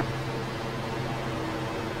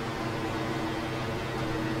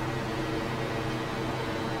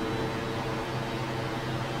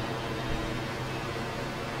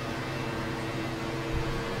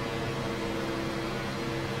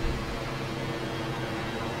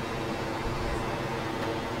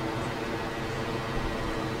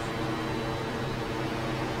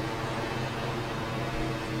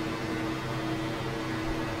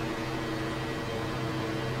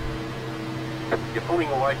 You're pulling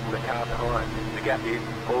away from the car behind. The gap is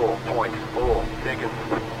 4.4 seconds.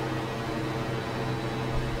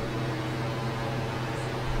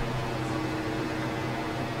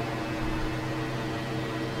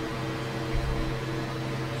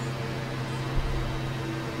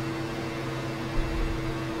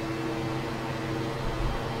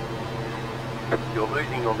 You're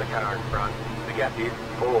losing on the car in front. The gap is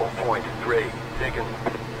 4.3 seconds.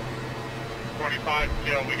 25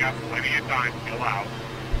 still, we got plenty of time to chill out.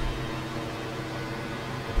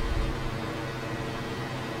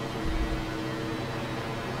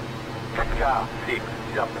 Car 6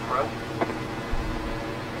 is up the front.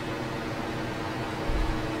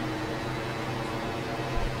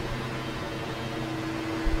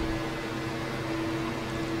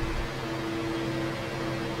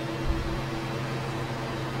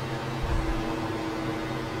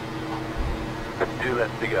 Two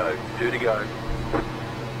left to go, 2 to go.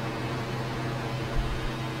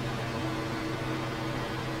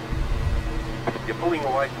 You're pulling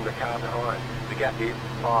away from the car behind. The gap is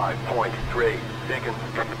 5.3 seconds.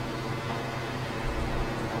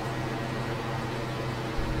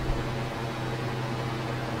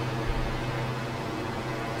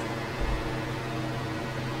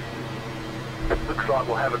 Looks like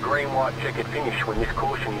we'll have a green-white checkered finish when this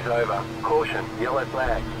caution is over. Caution, yellow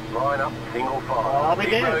flag. Line up, single file. I'll be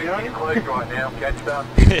Pit damned, road Johnny. is closed right now. Catch start.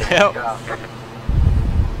 Yep.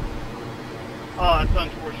 Oh, that's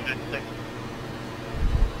unfortunate.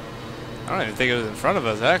 I don't even think it was in front of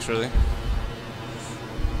us, actually.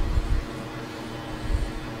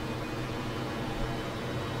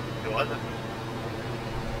 It wasn't.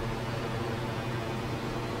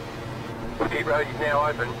 Pit road is now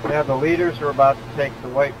open. Yeah, the leaders are about to take the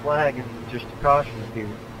white flag and just a caution appear.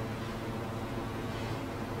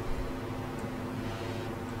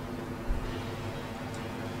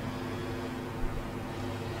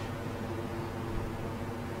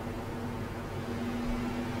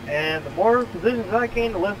 And the more positions I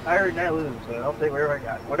gain, the less iron I lose. So I'll take whatever I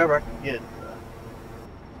got, whatever I can get.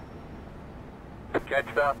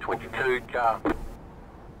 Catch start, 22 car.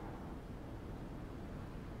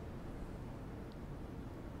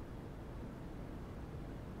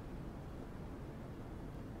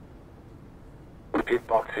 Pit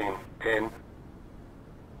box in, 10.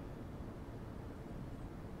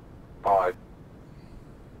 5.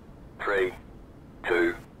 3.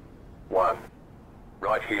 2. 1.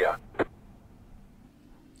 Right here.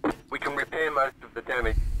 We can repair most of the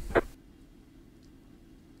damage.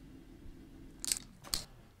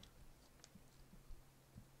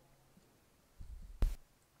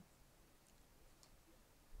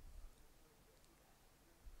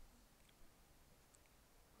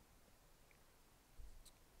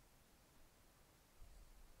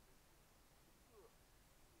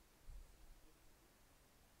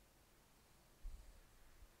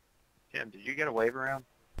 Tim, did you get a wave around?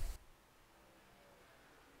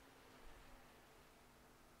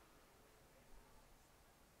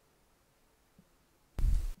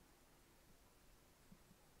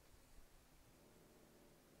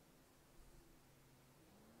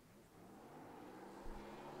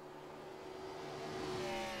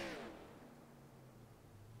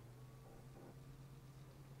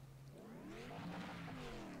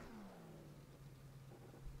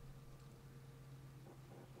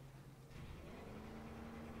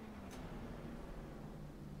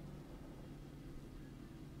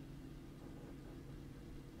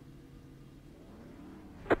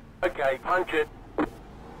 Okay, punch it.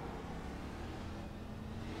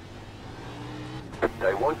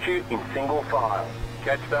 They want you in single file.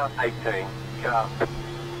 Catch start, 18 car.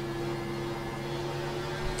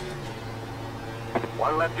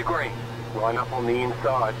 1 lap to green. Line up on the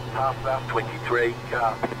inside. Half lap, 23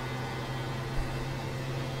 car.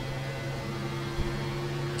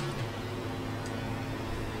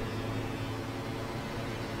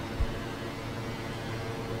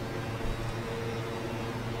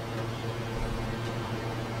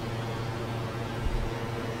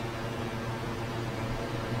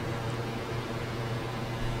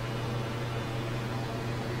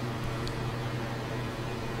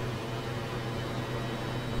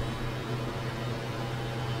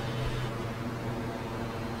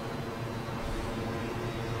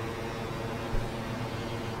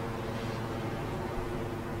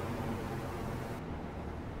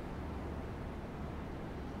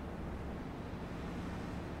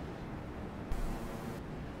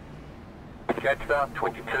 Catch start,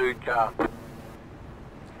 22 car.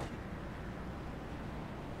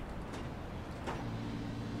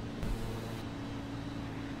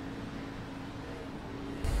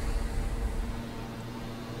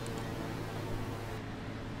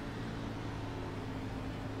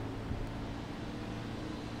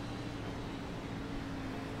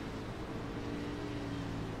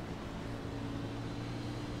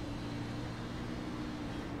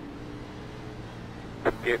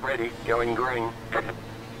 Get ready, going green.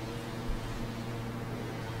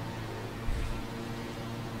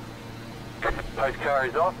 Post car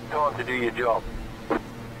is off, time to do your job.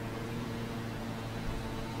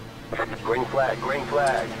 Green flag, green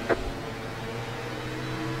flag.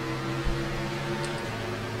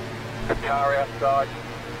 Car outside.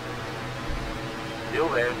 Still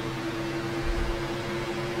there.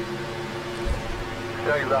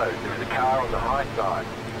 Stay low, there's a car on the high side.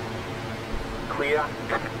 Clear.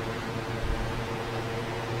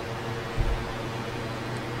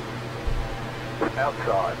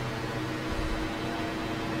 Outside.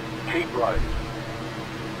 Keep low.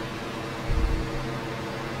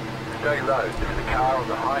 Stay low, there's a car on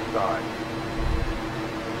the high side.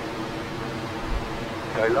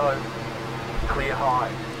 Stay low. Clear high.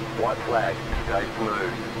 White flag. Stay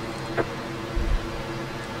smooth.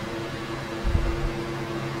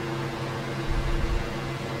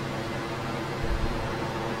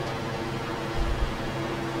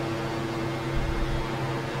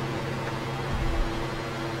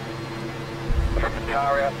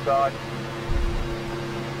 Car outside.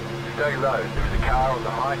 Stay low. There's a car on the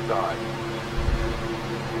high side.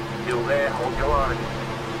 Still there. Hold your line.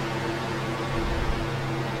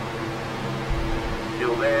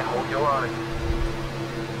 Still there. Hold your line.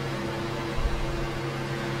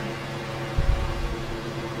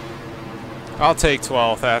 I'll take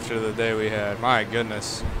 12th after the day we had. My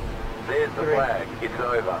goodness. There's the flag. It's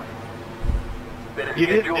over. Better You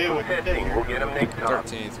didn't schedule do some what you said testing. here. We'll get them next time.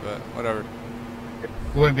 13th, but whatever.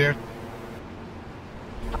 Blue beer.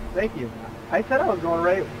 Thank you. I said I was going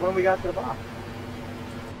right when we got to the box.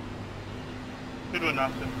 Good one,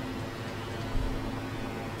 Austin.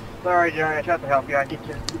 Sorry, Jerry. I tried to help you. I get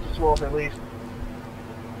you 12 at least.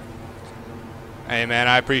 Hey, man,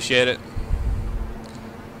 I appreciate it.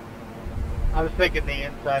 I was thinking the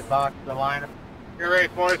inside box, the lineup. You're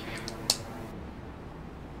right, boys.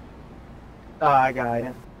 Oh, I got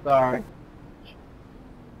you. Sorry.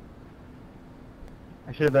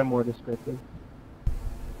 I should have been more descriptive.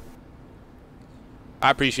 I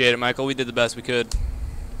appreciate it, Michael. We did the best we could.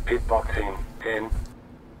 Pit boxing. 10.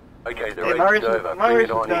 Okay, the Hey, race is over. my Bring race it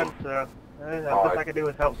is on done, in. so the Five. best I can do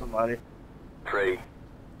is help somebody. 3,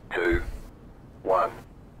 2, 1.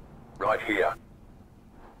 Right here.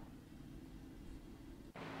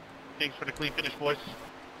 Thanks for the clean finish, boys.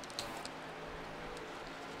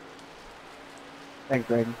 Thanks,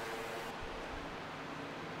 Brayden.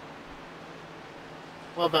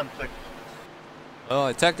 Well done, 6. Well,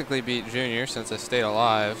 I technically beat Junior since I stayed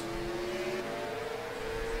alive.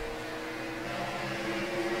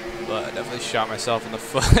 But I definitely shot myself in the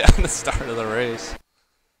foot at the start of the race.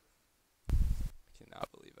 Cannot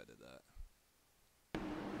believe I did that.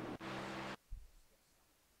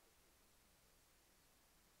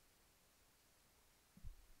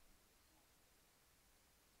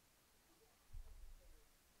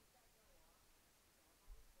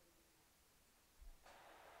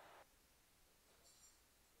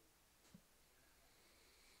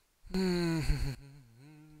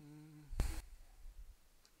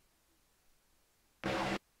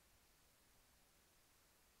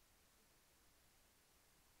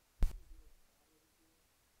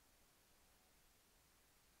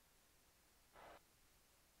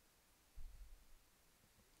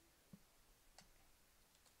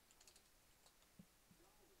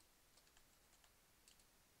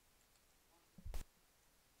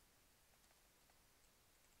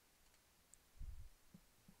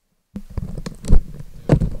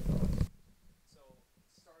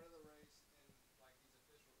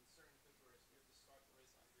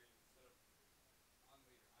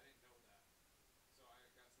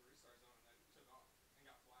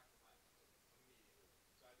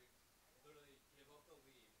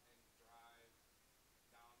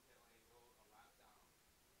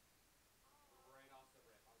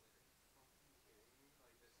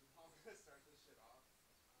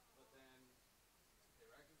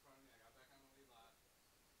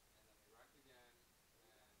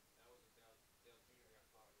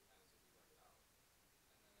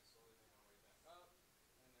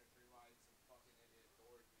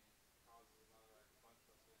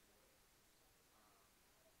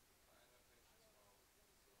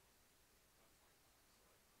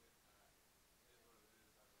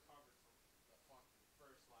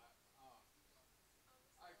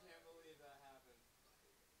 I can't believe that happened.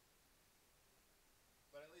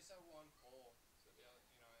 But at least I won.